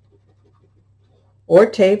 Or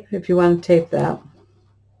tape if you want to tape that.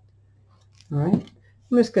 All right.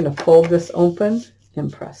 I'm just going to fold this open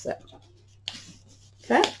and press it.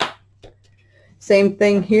 Okay. Same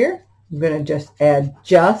thing here. I'm going to just add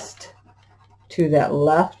just to that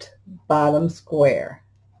left bottom square.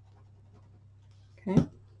 Okay.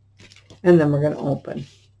 And then we're going to open.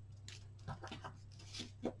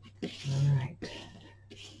 All right.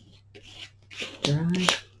 Dry.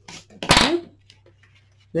 Okay.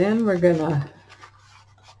 Then we're going to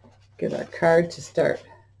get our card to start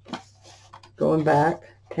going back.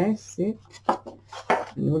 Okay, see?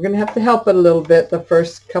 And we're going to have to help it a little bit the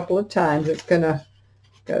first couple of times. It's going to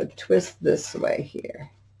go twist this way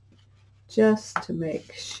here, just to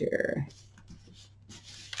make sure.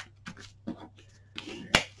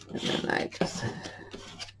 And then I just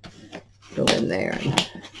go in there and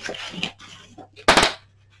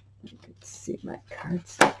you can see my card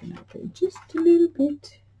sticking out there just a little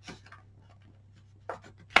bit.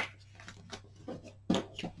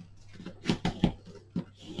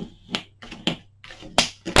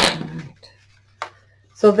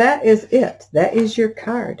 So that is it. That is your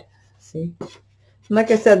card. See? And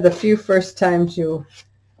like I said, the few first times you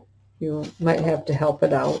might have to help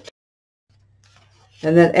it out.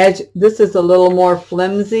 And then this is a little more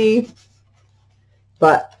flimsy,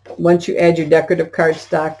 but once you add your decorative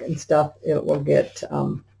cardstock and stuff, it will get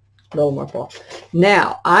a little more full.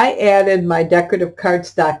 Now, I added my decorative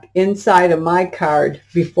cardstock inside of my card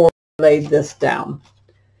before I laid this down.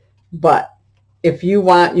 But if you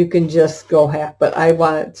want, you can just go half, but I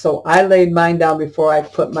want it, so I laid mine down before I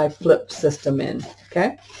put my flip system in,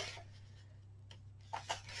 okay?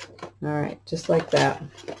 All right, just like that.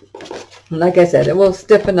 And like I said, it will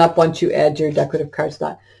stiffen up once you add your decorative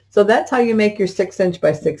cardstock. So that's how you make your 6"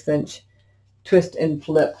 by 6" twist and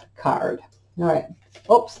flip card. All right,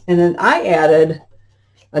 oops, and then I added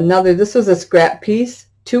another, this was a scrap piece,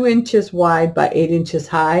 2 inches wide by 8 inches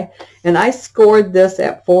high, and I scored this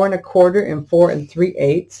at 4 1/4 and 4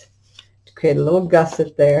 3/8 to create a little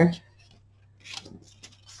gusset there.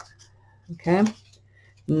 Okay,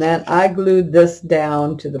 and then I glued this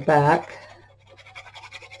down to the back.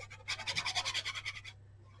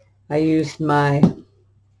 I used my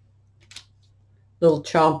little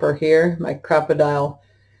chomper here, my crocodile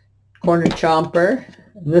corner chomper,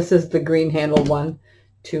 and this is the green handle one,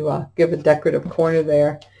 to give a decorative corner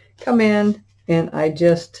there. Come in and I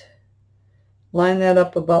just line that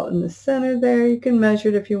up about in the center there. You can measure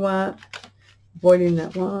it if you want, avoiding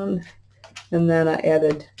that one. And then I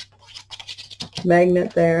added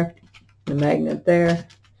magnet there, the magnet there.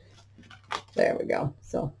 There we go.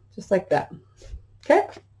 So just like that. Okay.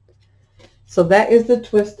 So that is the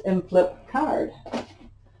twist and flip card.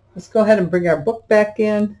 Let's go ahead and bring our book back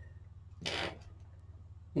in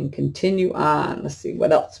and continue on. Let's see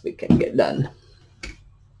what else we can get done.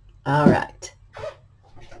 All right.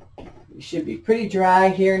 We should be pretty dry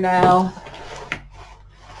here now.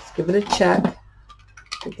 Let's give it a check.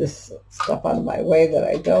 Get this stuff out of my way that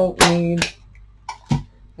I don't need.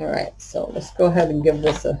 All right, so let's go ahead and give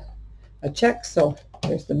this a check. So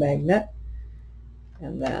there's the magnet,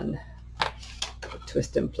 and then the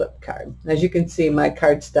twist and flip card. As you can see, my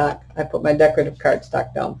cardstock, I put my decorative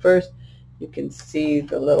cardstock down first. You can see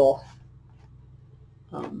the little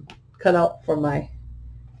cutout for my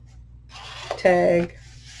tag.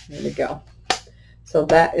 There we go. So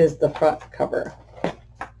that is the front cover.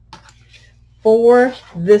 For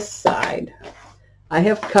this side, I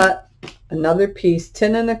have cut another piece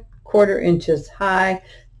 10¼ inches high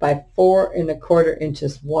by 4¼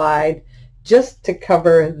 inches wide, just to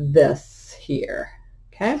cover this here.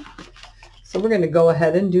 Okay, so we're going to go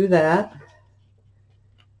ahead and do that.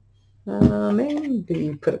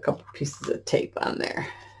 Maybe put a couple pieces of tape on there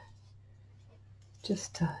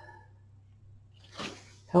just to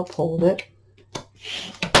help hold it.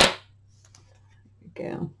 There we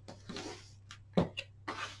go.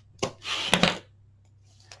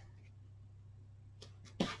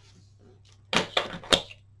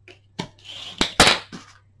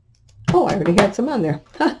 Oh, I already had some on there.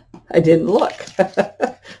 Huh, I didn't look.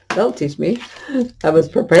 That'll teach me. I was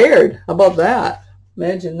prepared. How about that?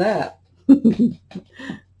 Imagine that.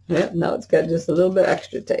 Yep, now it's got just a little bit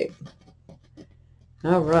extra tape.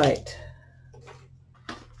 All right.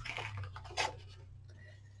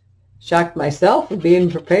 Shocked myself for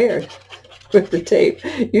being prepared with the tape.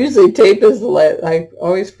 Usually tape is I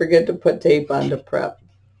always forget to put tape on to prep.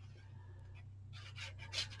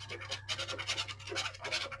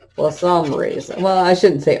 Well, some reason. Well, I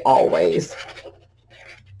shouldn't say always,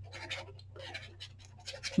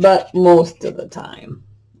 but most of the time.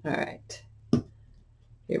 All right,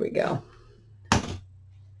 here we go.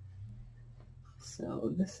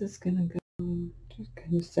 So this is gonna go just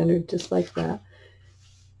kind of centered just like that.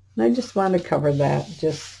 And I just want to cover that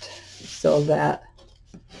just so that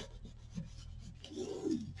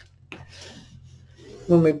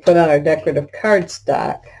when we put on our decorative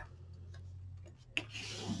cardstock,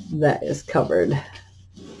 that is covered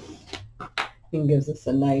and gives us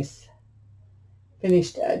a nice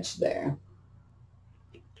finished edge there.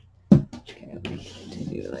 Okay, let me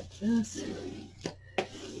continue like this.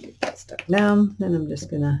 Get that stuck down. Then I'm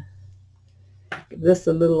just gonna give this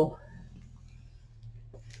a little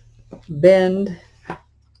bend,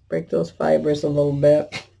 break those fibers a little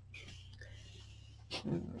bit.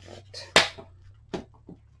 All right.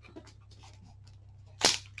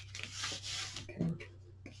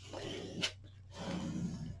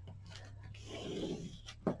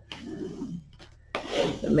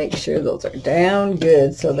 Make sure those are down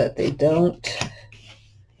good so that they don't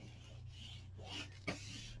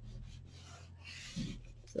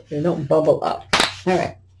bubble up. All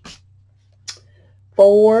right.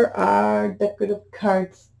 For our decorative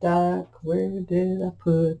cardstock, where did I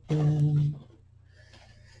put them?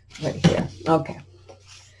 Right here. Okay.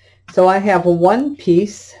 So I have one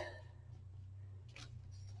piece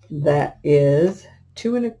that is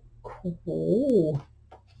 10¼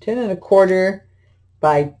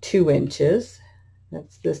 by 2 inches.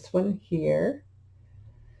 That's this one here.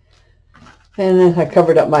 And then I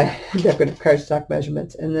covered up my decorative cardstock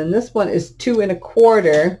measurements. And then this one is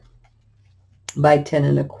 2¼ by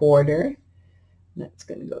 10¼ That's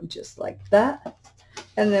going to go just like that.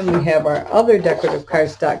 And then we have our other decorative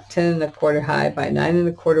cardstock, 10¼ high by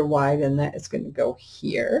 9¼ wide, and that is going to go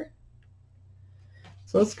here.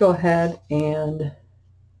 So let's go ahead and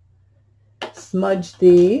smudge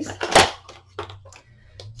these.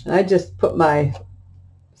 I just put my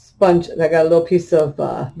sponge, I got a little piece of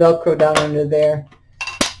Velcro down under there,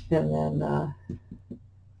 and then,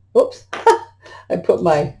 oops, I put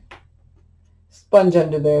my sponge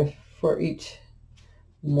under there for each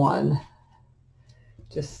one,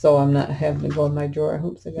 just so I'm not having to go in my drawer.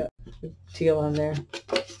 Oops, I got teal on there.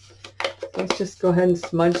 Let's just go ahead and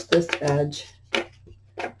smudge this edge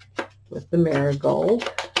with the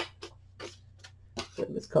marigold.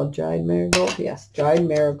 It's called dried marigold. Yes, dried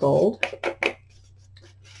marigold.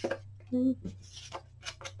 Okay.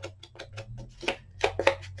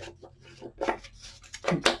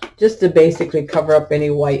 just to basically cover up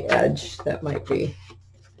any white edge that might be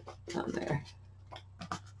on there.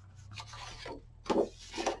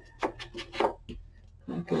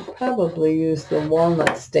 I could probably use the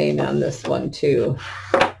walnut stain on this one too,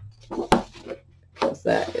 because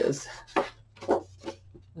that is a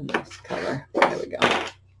nice color. There we go.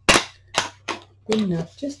 Good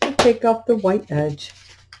enough just to take off the white edge.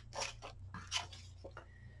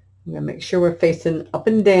 I'm going to make sure we're facing up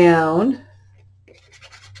and down.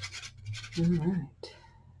 All right.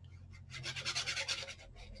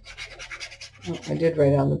 Oh, I did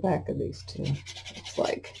write on the back of these two. It's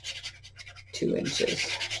like 2 inches.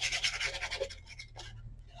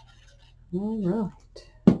 All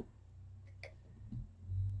right.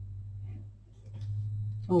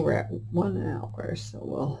 Oh, we're at 1 hour, so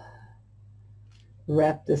we'll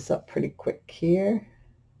wrap this up pretty quick here.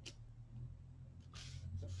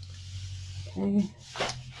 Okay.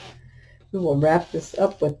 We will wrap this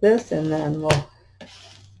up with this, and then we'll,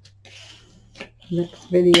 next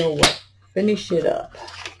video, we'll finish it up.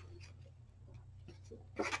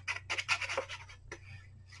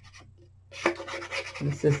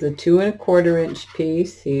 This is the 2 1/4 inch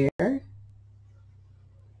piece here.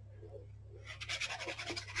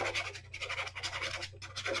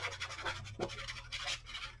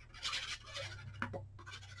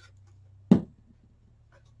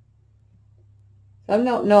 I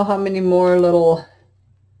don't know how many more little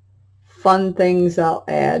fun things I'll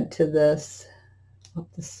add to this. We'll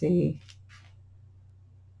have to see.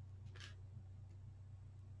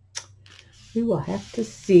 We will have to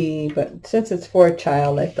see, but since it's for a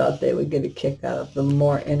child, I thought they would get a kick out of the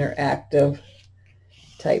more interactive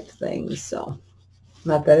type things. So,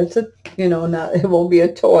 not that it's a, you know, not, it won't be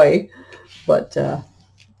a toy, but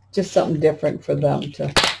just something different for them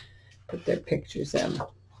to put their pictures in.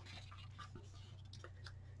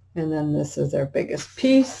 And then this is our biggest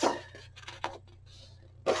piece.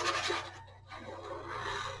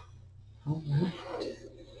 All right.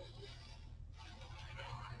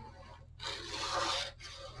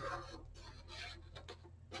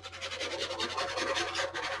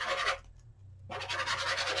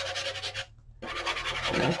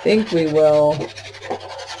 And I think we will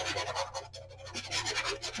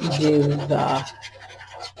do the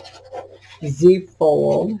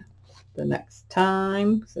Z-fold the next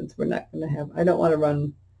time, since we're not going to have, I don't want to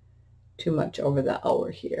run too much over the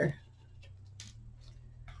hour here.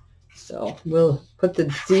 So we'll put the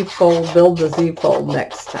Z-fold, build the Z-fold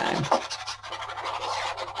next time.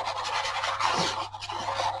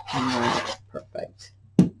 All right, perfect.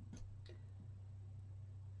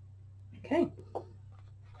 Okay.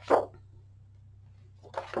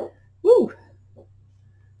 Woo! There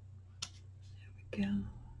we go.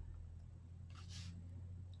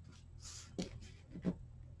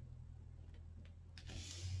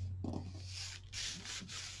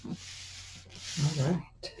 All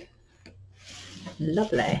right,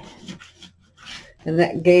 lovely. And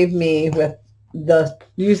that gave me, with the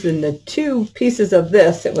using the 2 pieces of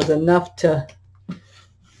this, it was enough to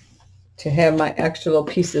have my extra little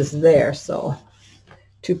pieces there. So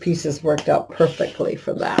 2 pieces worked out perfectly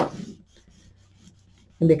for that.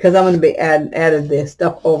 And because I'm going to be added this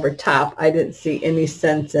stuff over top, I didn't see any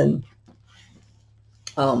sense in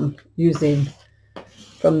using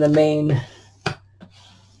from the main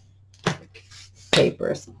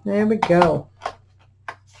papers. There we go.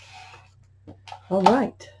 All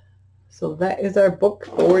right, so that is our book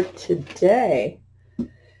for today.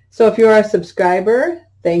 So if you're a subscriber,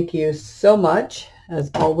 thank you so much.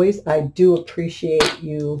 As always, I do appreciate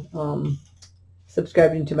you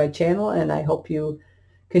subscribing to my channel, and I hope you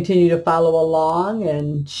continue to follow along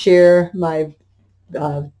and share my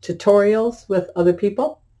tutorials with other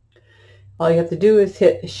people. All you have to do is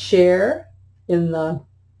hit share in the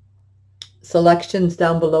selections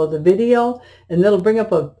down below the video, and it'll bring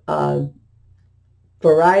up a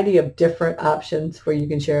variety of different options where you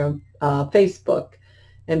can share on Facebook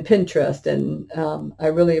and Pinterest, and I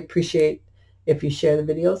really appreciate if you share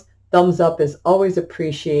the videos. Thumbs up is always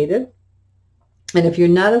appreciated. And if you're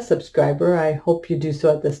not a subscriber, I hope you do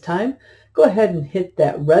so at this time. Go ahead and hit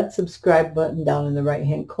that red subscribe button down in the right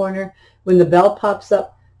hand corner. When the bell pops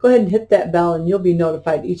up, go ahead and hit that bell, and you'll be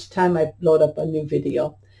notified each time I load up a new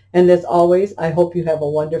video. And as always, I hope you have a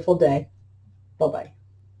wonderful day. Bye-bye.